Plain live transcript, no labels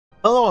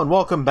Hello and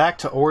welcome back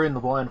to Ori and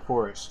the Blind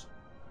Forest.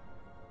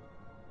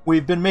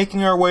 We've been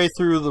making our way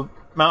through the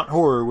Mount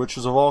Horror, which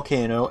is a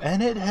volcano,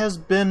 and it has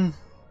been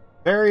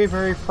very,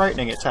 very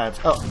frightening at times.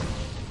 Oh.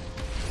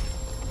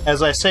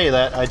 As I say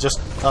that, I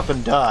just up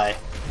and die.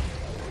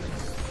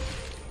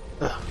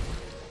 Ugh.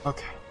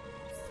 Okay.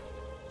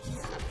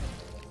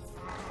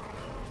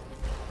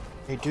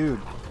 Hey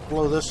dude,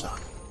 blow this up.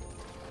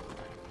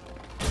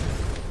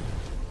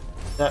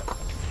 That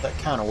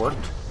kinda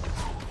worked.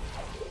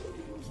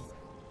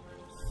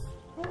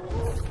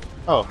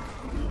 Oh.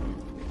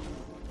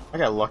 I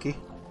got lucky.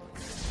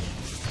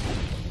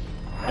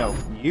 No,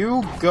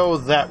 you go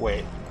that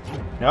way.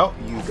 No,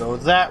 you go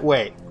that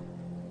way.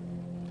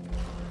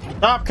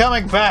 Stop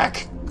coming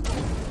back!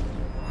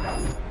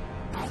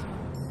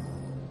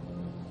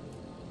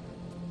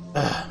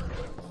 Ugh.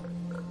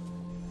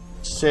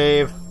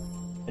 Save.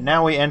 And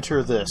now we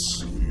enter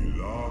this.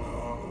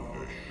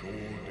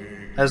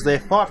 As they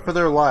fought for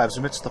their lives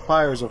amidst the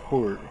fires of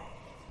horror.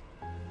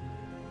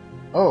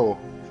 Oh.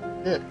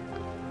 Shit.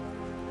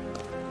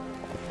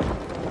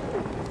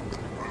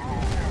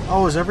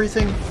 Oh, is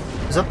everything...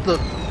 Is that the...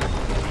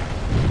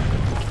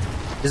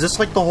 Is this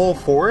like the whole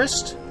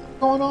forest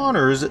going on?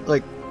 Or is it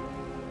like...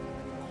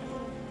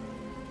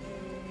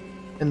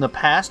 in the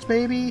past,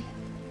 maybe?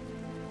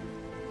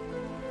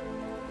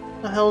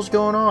 What the hell's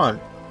going on?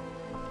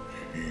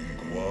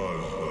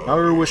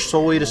 Naru wished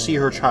solely to see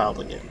her child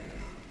again.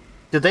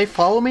 Did they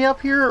follow me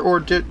up here?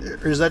 Or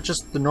is that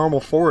just the normal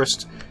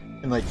forest?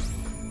 And like...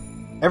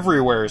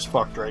 everywhere is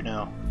fucked right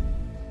now.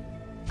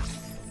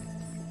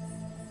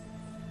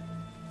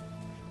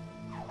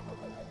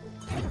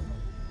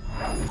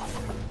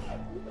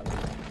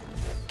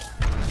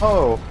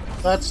 Oh,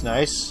 that's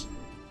nice.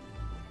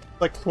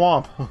 Like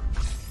Thwomp.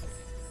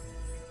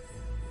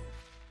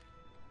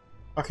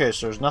 Okay,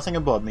 so there's nothing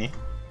above me.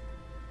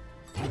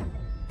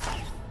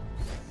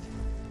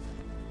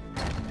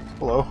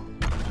 Hello.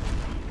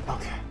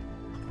 Okay.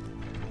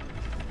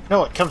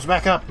 No, it comes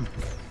back up.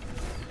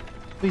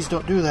 Please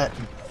don't do that.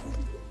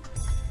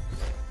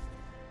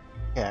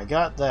 Okay, I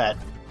got that.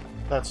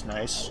 That's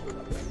nice.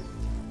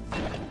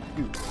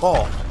 You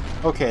fall.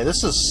 Okay,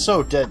 this is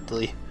so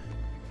deadly.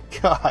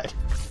 God.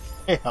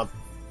 Damn.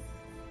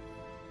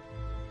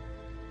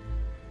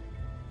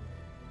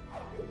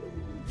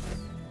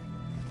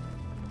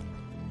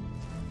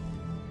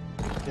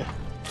 Yeah.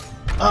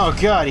 Oh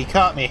god, he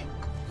caught me.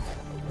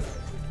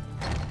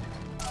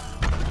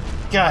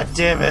 God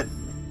damn it.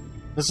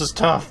 This is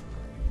tough.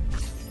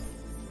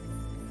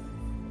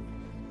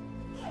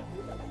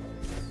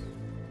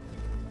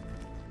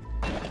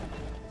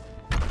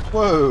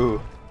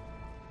 Whoa.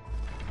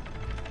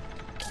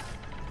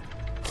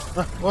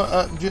 What?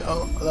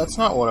 Oh, that's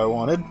not what I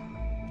wanted.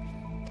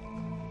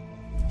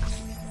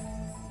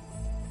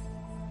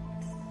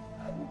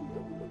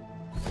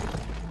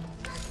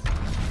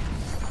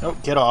 Nope,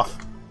 get off.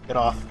 Get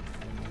off.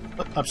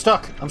 I'm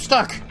stuck. I'm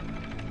stuck!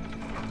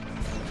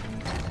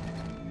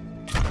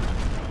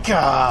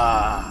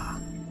 Gah!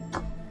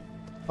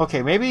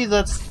 Okay, maybe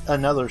that's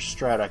another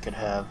strat I could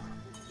have.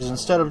 Is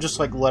instead of just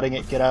like letting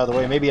it get out of the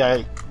way, maybe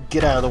I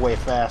get out of the way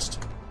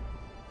fast.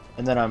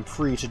 And then I'm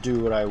free to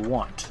do what I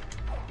want.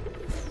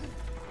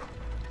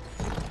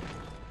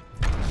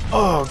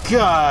 Oh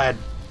god!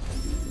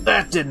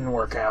 That didn't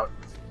work out.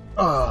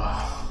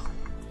 Oh.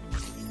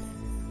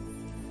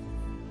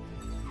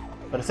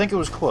 But I think it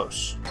was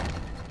close.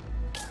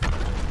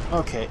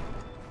 Okay.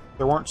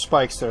 There weren't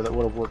spikes there that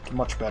would have worked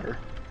much better.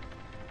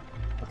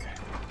 Okay.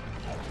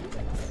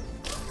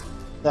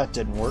 That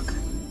didn't work.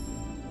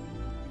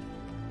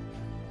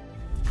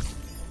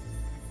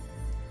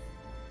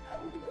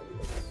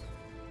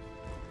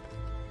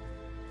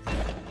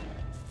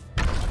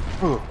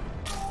 Ooh.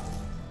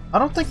 I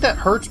don't think that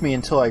hurts me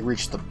until I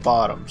reach the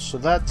bottom, so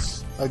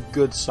that's a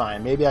good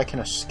sign. Maybe I can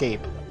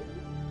escape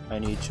if I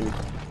need to.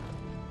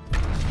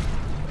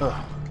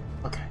 Ugh.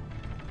 Okay.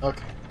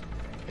 Okay.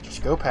 I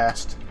just go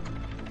past.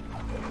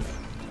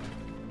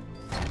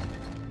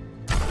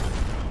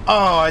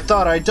 Oh, I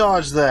thought I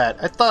dodged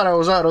that! I thought I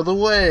was out of the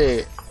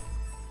way!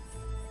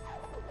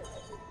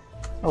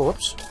 Oh,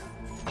 whoops.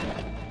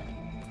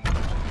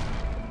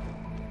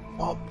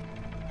 Well,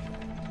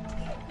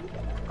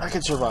 I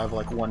could survive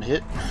like one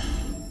hit.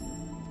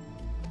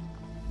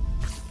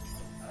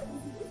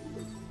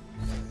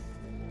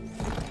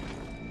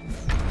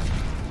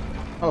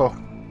 Oh,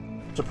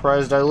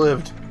 surprised I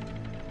lived.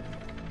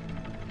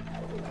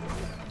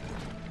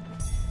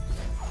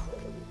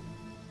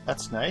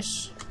 That's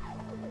nice.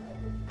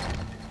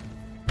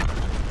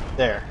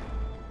 There.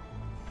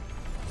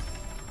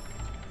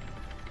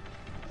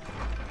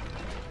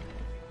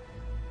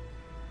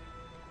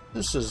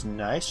 This is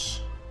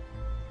nice.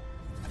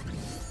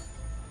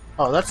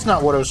 Oh, that's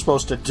not what I was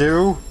supposed to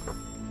do.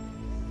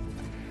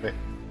 Wait.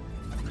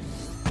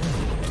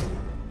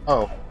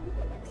 Oh.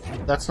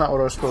 That's not what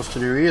I was supposed to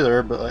do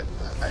either, but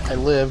I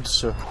lived,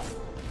 so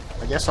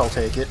I guess I'll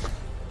take it.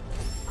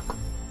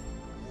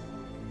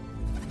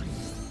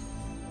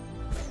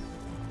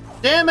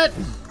 Damn it!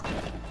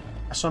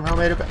 I somehow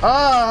made it back.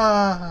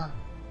 Ah!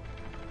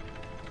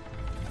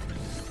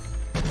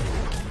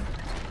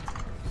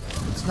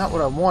 That's not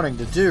what I'm wanting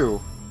to do.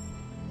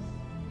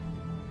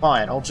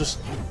 Fine, I'll just...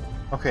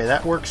 Okay,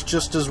 that works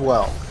just as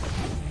well.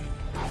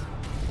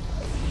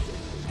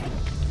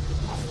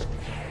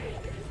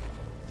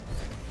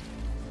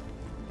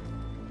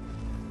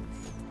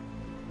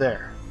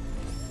 There.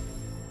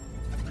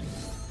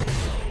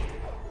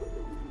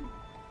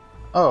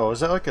 Oh,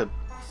 is that like a...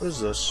 What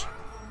is this?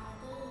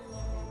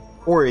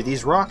 Ori,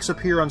 these rocks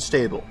appear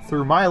unstable.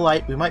 Through my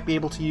light, we might be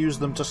able to use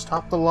them to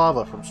stop the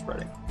lava from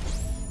spreading.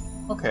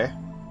 Okay.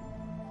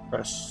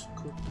 Press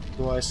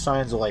Blue Eye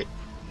Signs Light.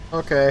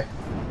 Okay.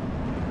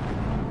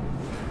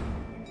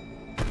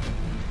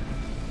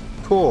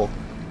 Cool.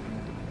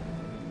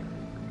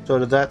 So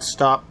did that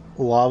stop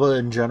lava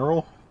in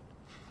general?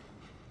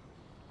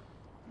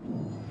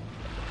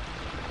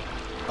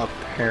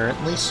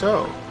 Apparently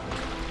so.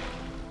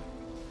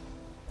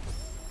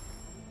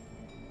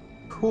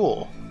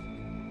 Cool.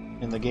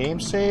 And the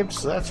game saved,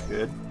 so that's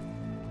good.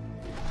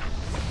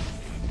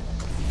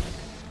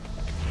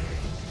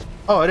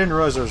 Oh, I didn't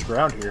realize there was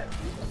ground here.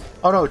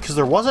 Oh no, because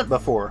there wasn't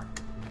before.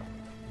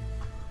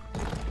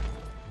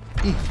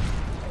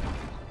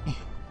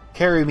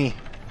 Carry me.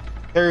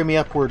 Carry me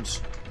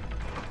upwards.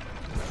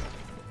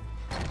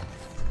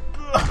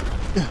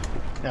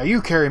 Now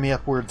you carry me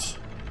upwards.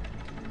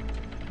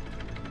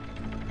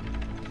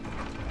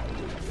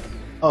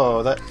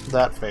 Oh,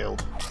 that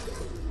failed.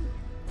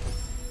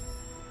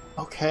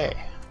 Okay.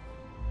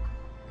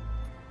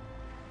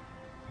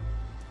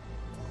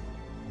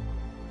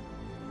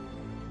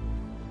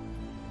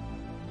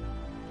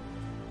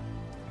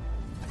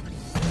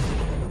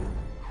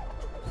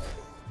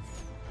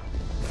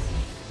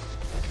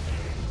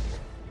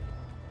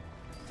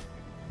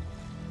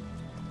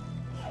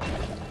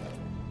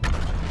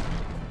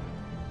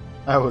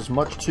 I was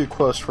much too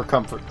close for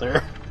comfort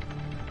there.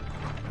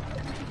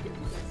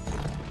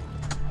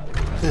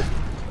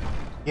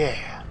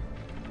 Yeah.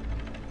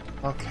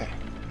 Okay.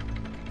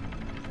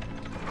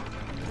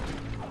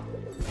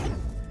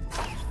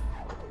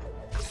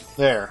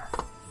 There.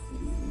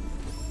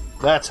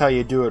 That's how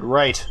you do it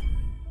right.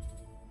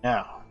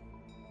 Now.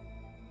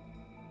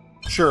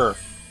 Sure.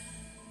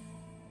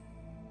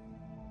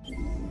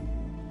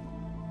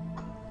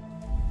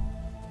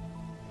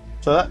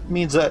 So that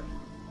means that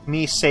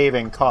me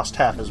saving cost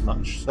half as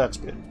much. So that's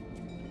good.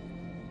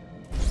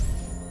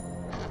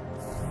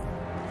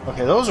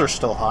 Okay, those are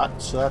still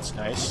hot, so that's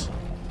nice.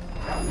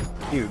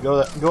 You, go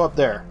up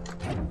there.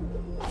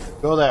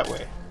 Go that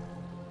way.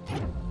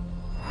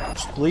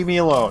 Just leave me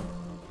alone.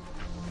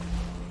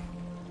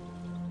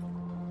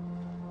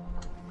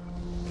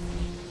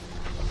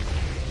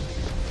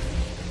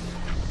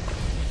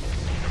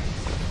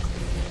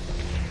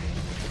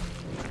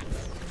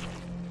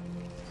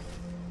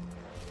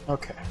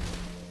 Okay.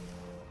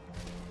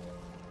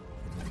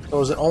 So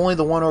is it only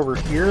the one over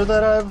here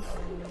that I've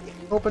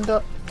opened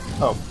up?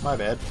 Oh, my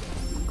bad.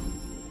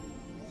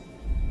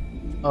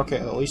 Okay,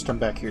 at least I'm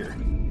back here.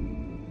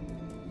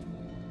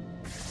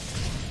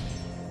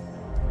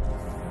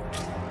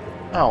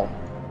 Ow.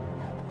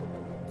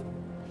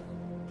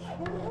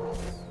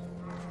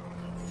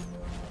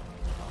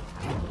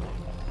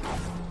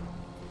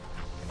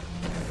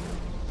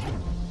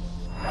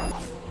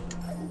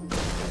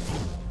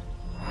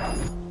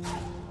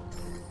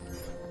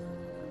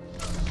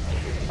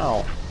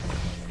 Ow.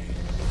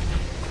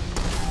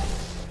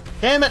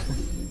 Damn it!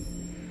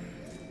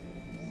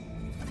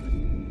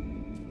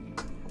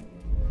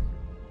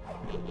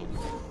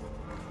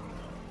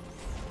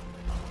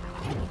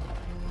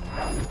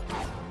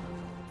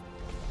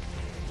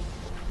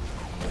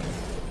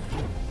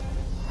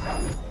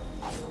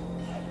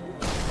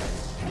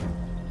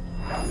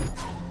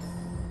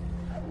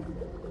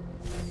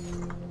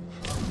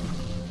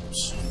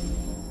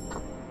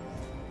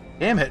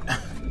 Damn it!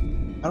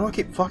 How do I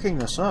keep fucking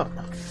this up?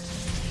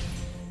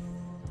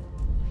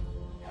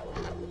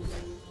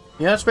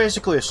 Yeah, that's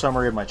basically a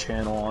summary of my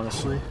channel,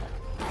 honestly.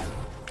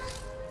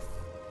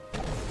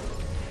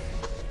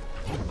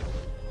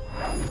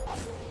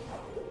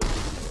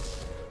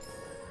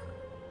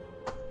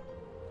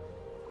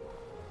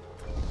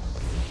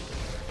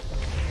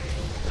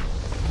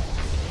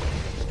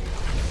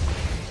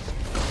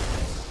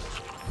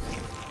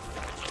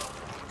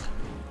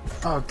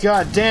 Oh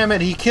god damn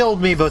it, he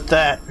killed me, but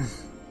that...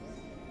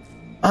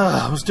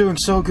 I was doing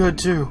so good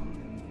too.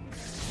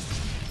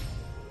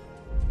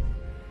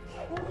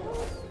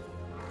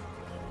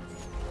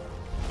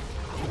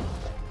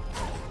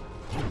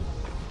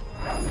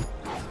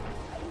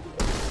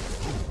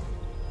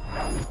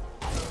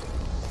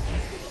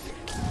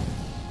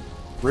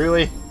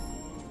 Really?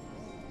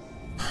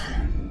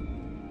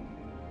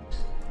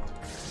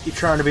 Keep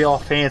trying to be all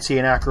fancy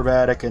and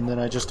acrobatic, and then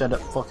I just end up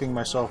fucking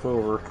myself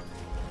over.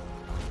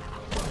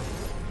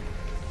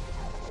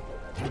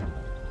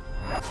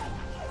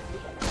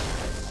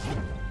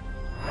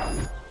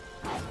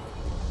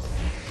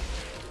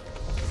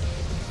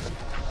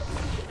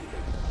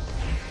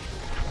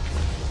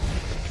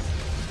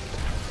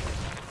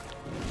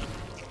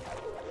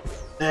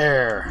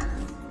 There.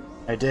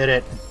 I did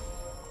it.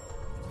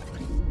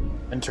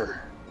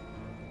 Enter.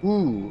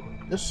 Ooh,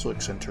 This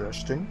looks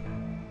interesting.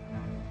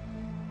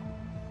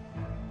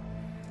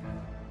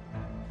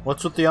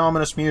 What's with the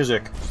ominous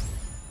music?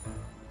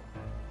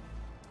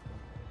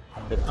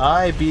 Should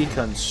I be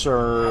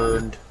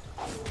concerned?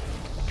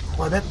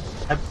 Well, I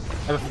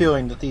have a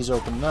feeling that these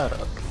open that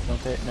up,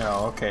 don't they?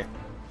 No, okay.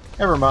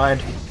 Never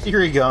mind.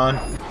 Theory gone.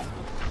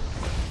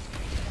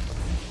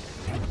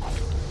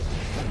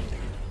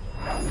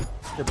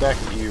 Get back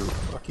at you.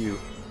 Fuck you.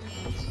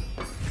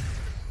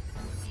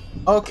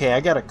 Okay, I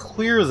gotta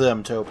clear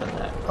them to open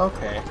that.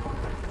 Okay.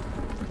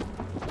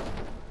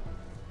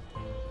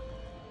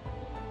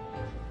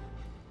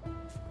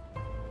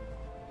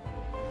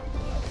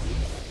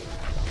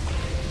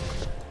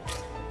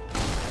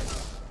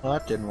 Well,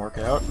 that didn't work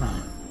out.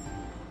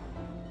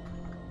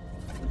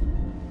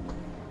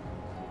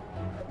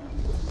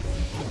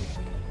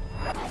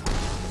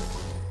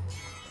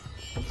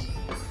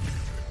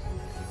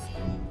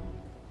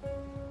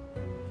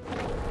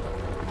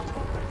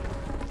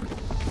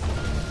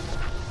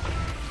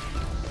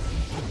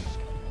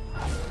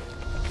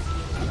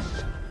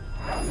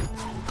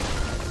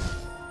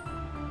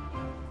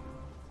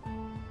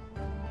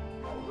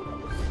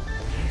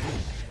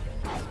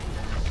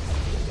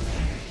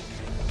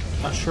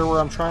 Not sure where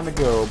I'm trying to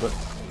go, but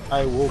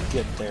I will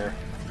get there.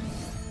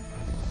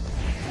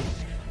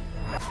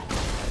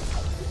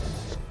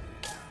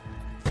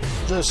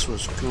 This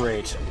was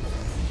great.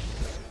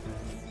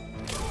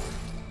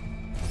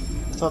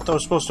 I thought that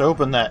was supposed to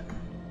open that.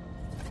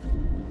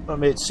 What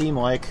made it seem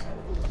like.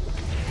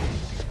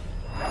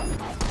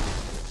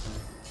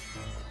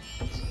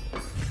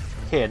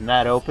 Okay, and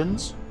that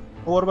opens.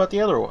 Well, what about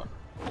the other one?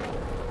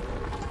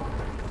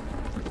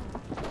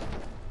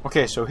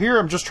 Okay, so here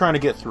I'm just trying to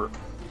get through.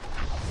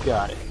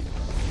 Got it.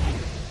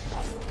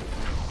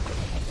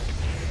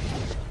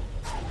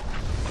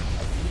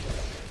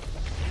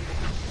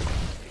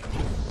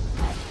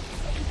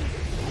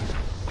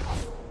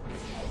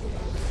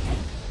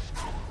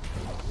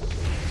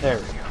 There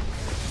we go.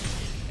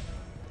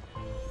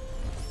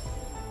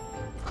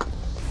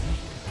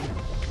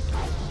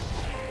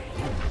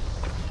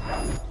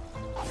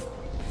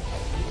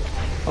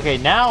 Okay,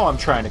 now I'm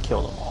trying to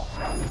kill them all.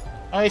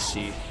 I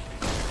see.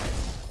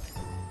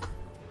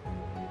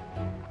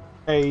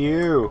 Hey,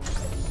 you!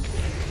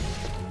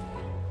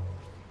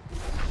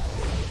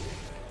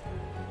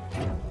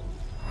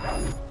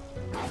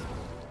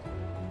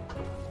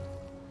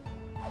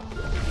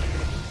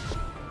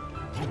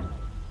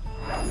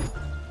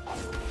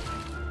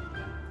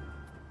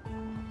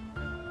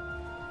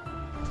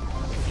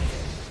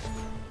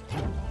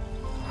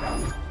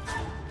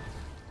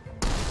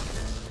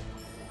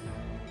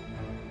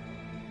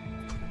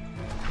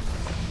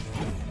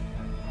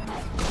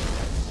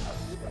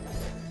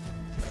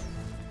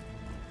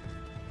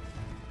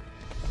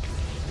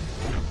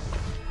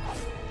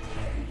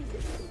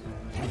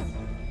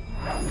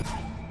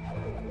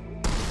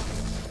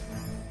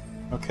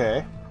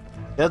 Okay.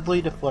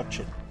 Deadly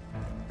deflection.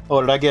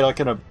 Oh, did I get like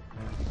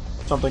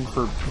something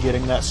for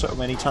getting that so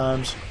many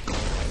times?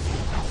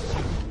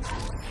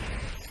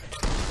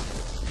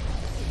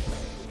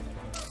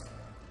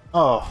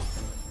 Oh.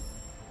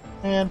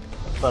 Man,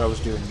 I thought I was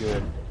doing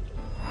good.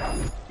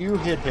 You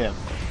hit him.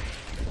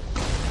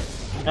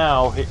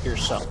 Now hit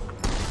yourself.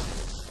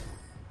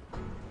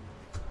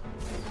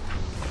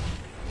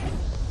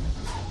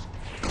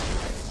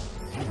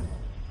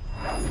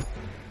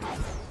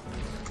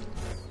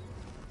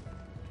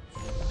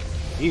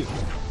 You.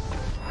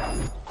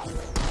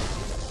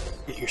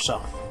 Hit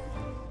yourself.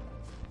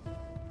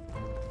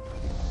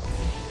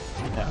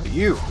 Now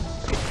you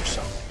hit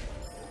yourself.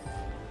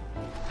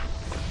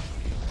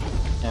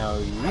 Now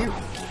you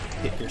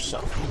hit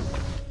yourself.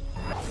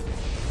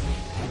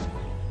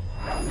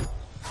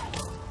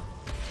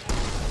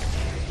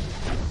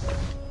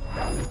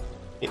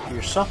 Hit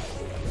yourself.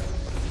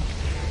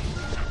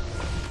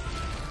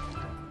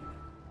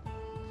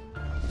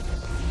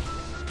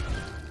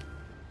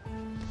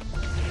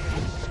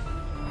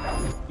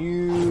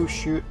 You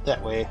shoot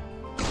that way.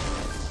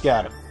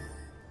 Got him.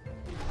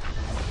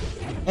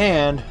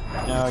 And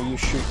now you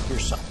shoot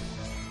yourself.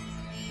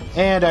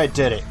 And I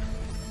did it.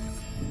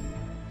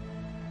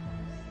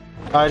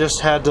 I just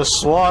had to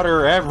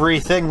slaughter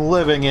everything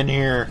living in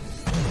here.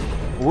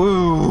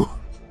 Woo!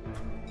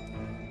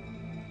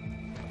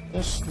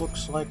 This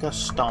looks like a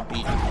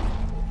Stompy-Doo.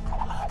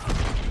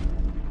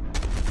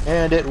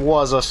 And it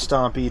was a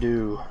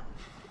Stompy-Doo.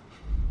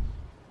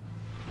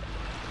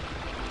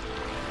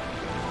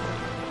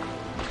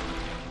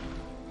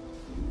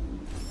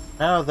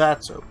 Now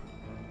that's open.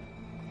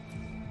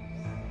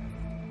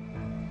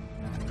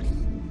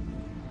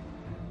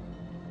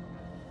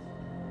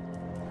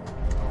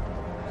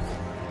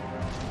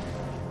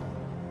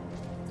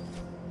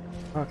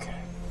 Okay.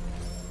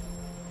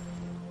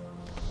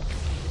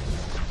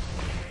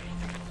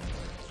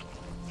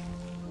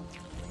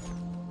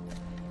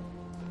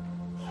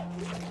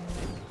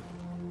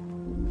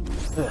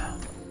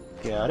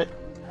 Got it.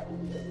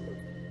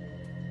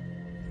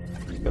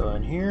 Go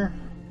in here.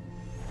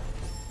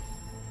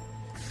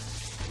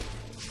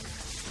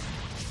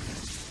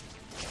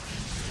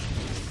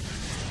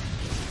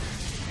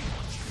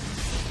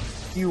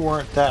 you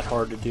weren't that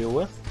hard to deal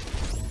with.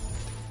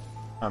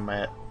 I'm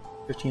at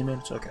 15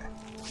 minutes? Okay.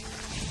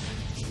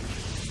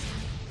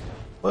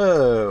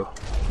 Whoa!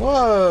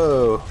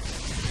 Whoa!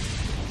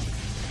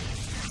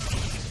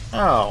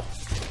 Ow.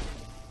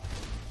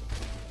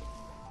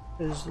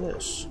 What is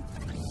this?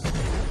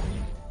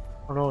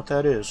 I don't know what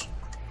that is.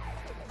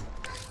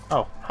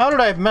 Oh, how did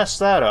I mess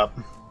that up?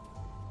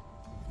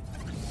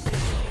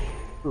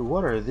 Ooh,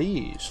 what are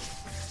these?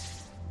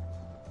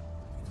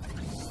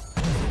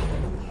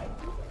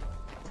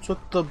 What's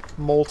with the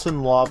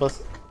molten lava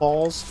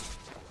balls?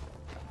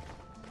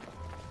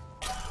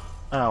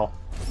 Ow.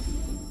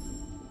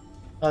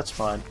 That's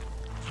fine.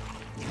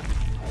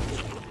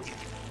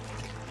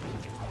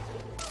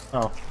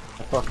 Oh,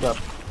 I fucked up.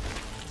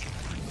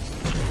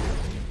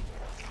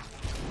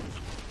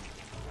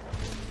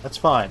 That's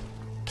fine.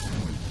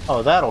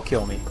 Oh, that'll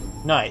kill me.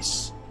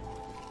 Nice.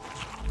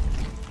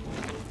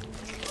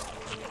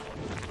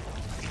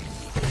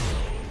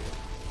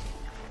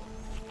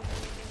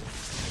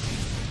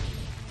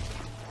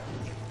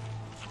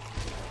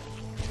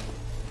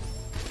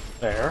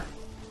 There.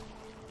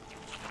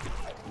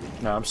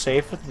 Now I'm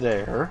safe with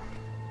there.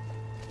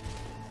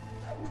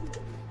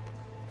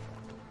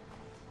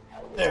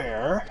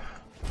 There.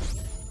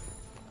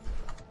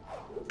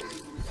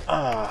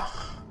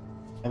 Ah,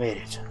 I made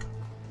it.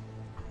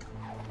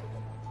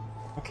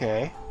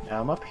 Okay,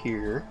 now I'm up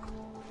here.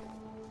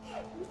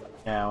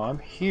 Now I'm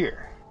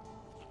here.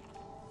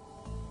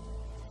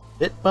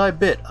 Bit by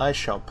bit, I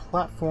shall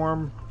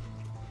platform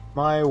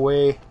my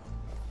way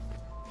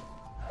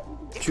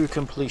to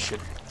completion.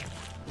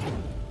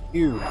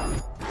 You,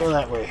 go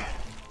that way.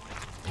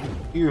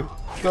 You,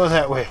 go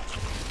that way.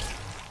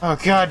 Oh,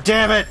 god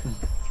damn it!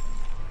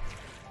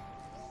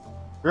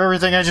 For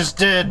everything I just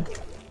did!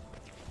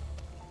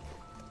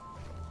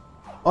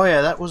 Oh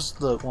yeah, that was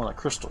the one of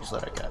the crystals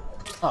that I got.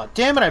 Oh,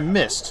 damn it, I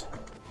missed!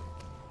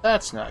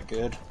 That's not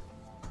good.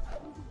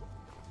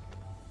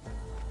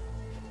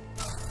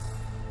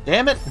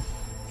 Damn it!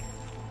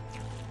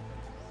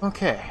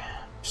 Okay.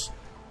 Just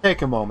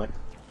take a moment.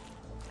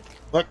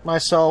 Collect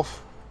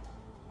myself.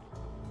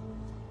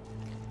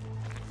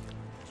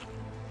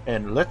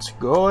 And let's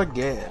go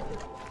again.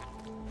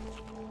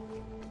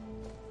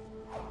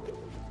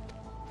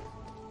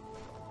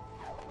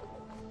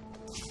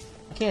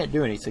 I can't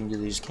do anything to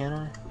these, can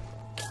I?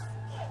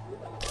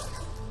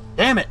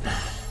 Damn it!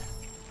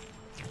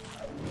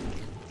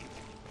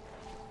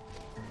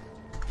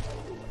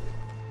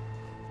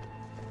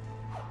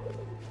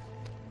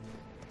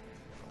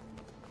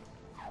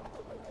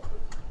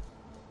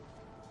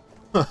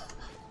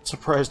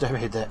 Surprised I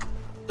made that.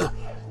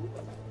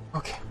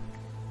 Okay.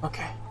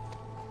 Okay.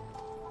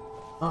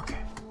 Okay.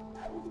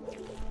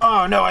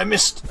 Oh no, I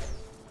missed!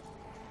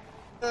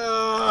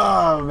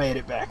 Oh, I made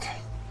it back.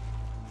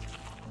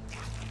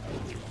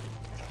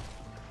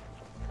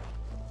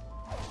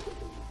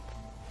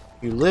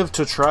 You live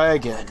to try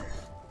again.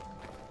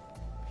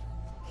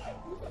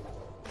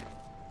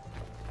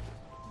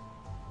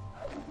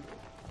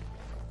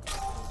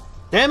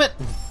 Damn it!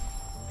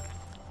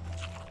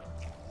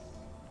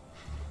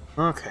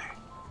 Okay.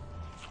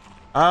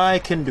 I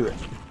can do it.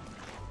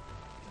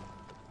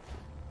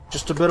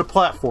 Just a bit of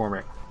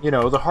platforming. You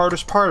know, the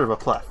hardest part of a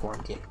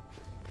platform game.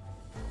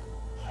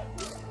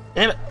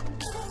 Damn it!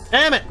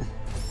 Damn it!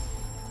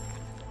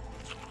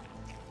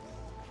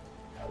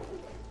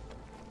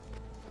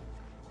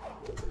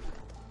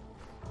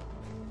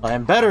 I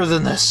am better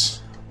than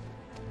this.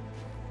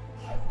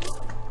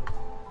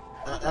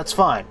 That's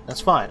fine.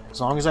 That's fine. As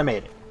long as I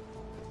made it.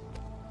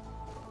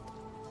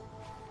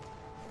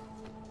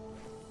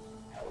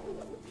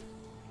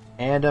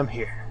 And I'm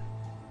here.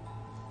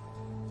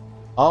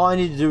 All I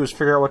need to do is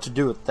figure out what to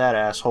do with that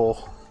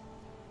asshole.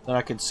 Then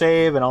I can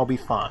save and I'll be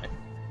fine.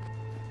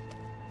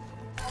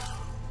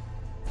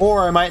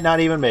 Or I might not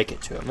even make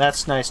it to him.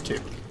 That's nice too.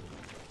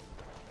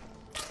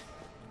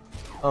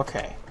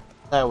 Okay.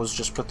 That was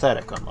just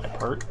pathetic on my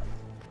part.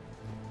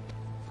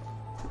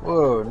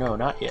 Whoa, no,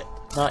 not yet.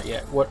 Not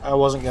yet. What? I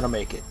wasn't gonna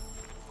make it.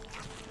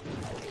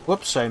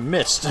 Whoops, I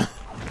missed.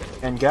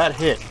 And got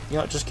hit. You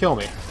know, just kill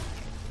me.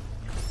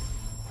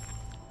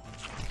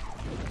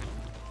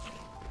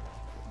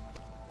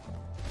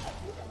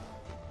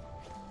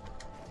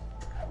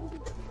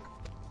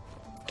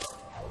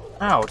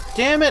 Ow,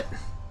 damn it!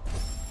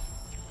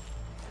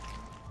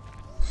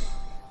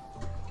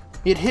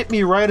 It hit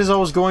me right as I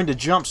was going to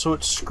jump, so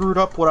it screwed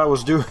up what I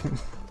was doing.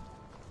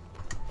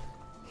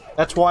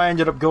 That's why I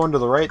ended up going to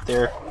the right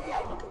there.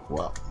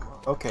 Well,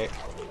 okay.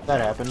 That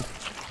happened.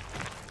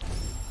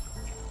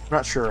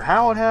 Not sure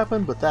how it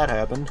happened, but that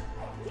happened.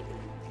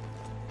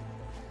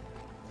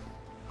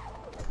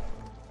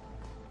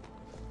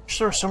 Wish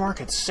there was somewhere I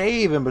could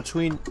save in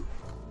between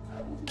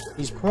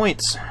these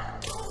points.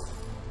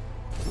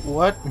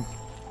 What?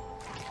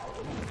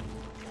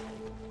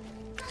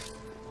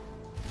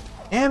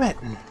 Damn it!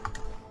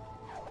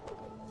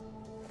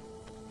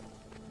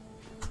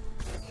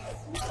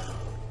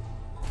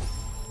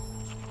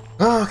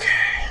 Okay.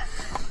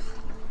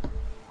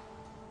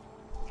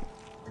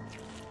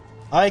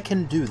 I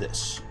can do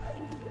this.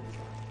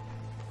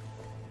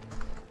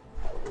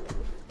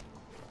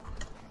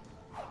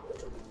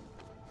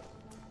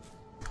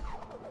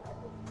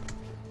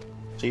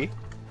 See?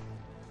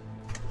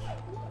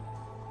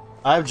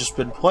 I've just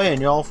been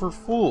playing y'all for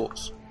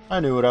fools. I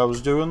knew what I was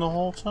doing the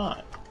whole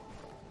time.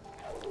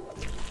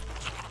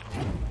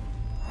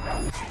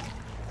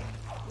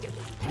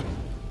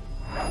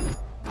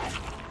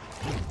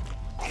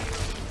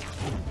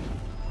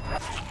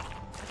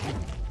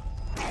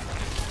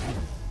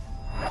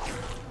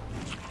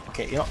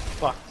 Okay, you know,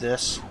 fuck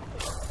this.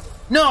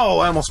 No!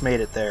 I almost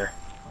made it there.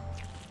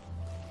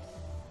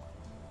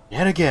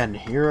 Yet again,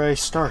 here I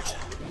start.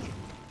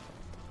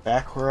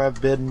 Back where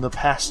I've been the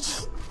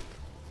past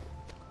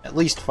at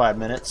least 5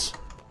 minutes.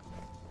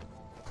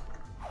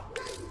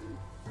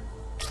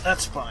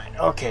 That's fine.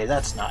 Okay,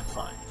 that's not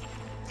fine.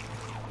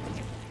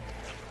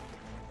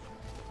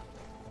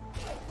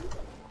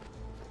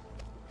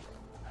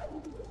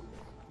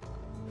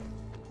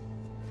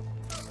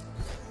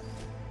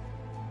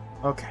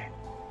 Okay.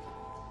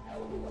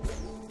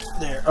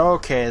 There.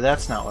 Okay,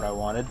 that's not what I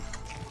wanted.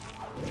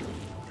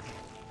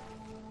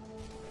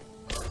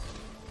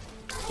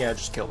 Yeah,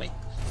 just kill me.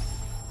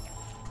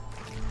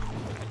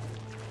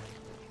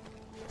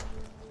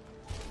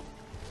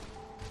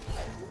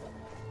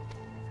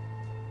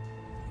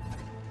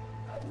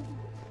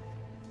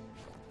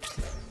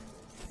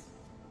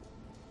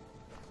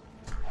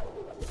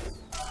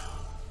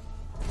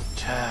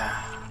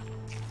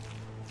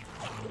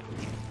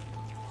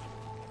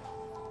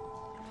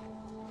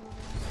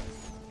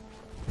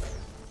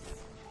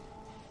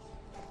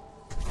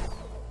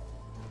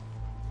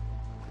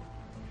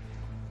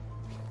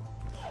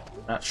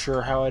 Not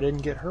sure how I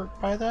didn't get hurt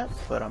by that,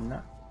 but I'm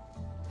not.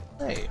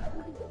 Hey.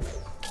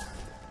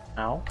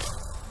 Ow.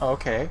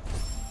 Okay.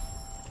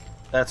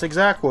 That's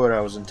exactly what I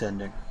was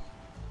intending.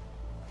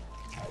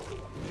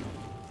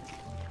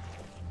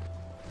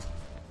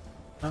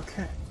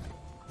 Okay.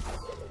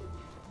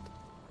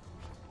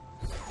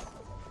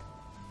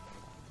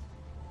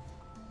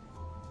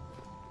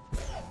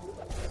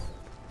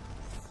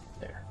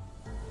 There.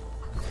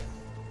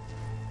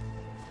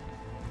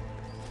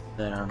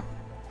 Then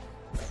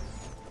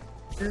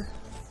here.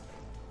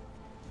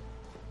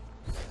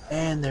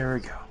 And there we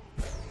go.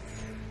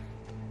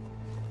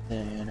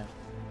 Then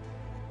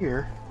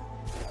here.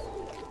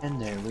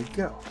 And there we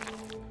go.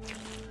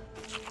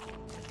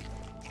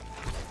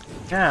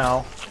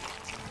 Now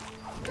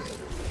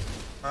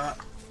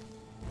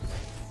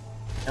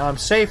I'm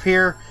safe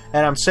here,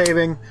 and I'm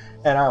saving,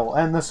 and I will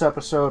end this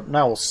episode, and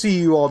I will see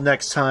you all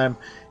next time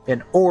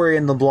in Ori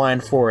and the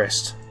Blind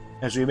Forest,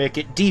 as we make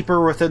it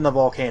deeper within the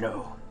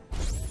volcano.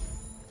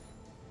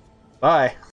 Bye.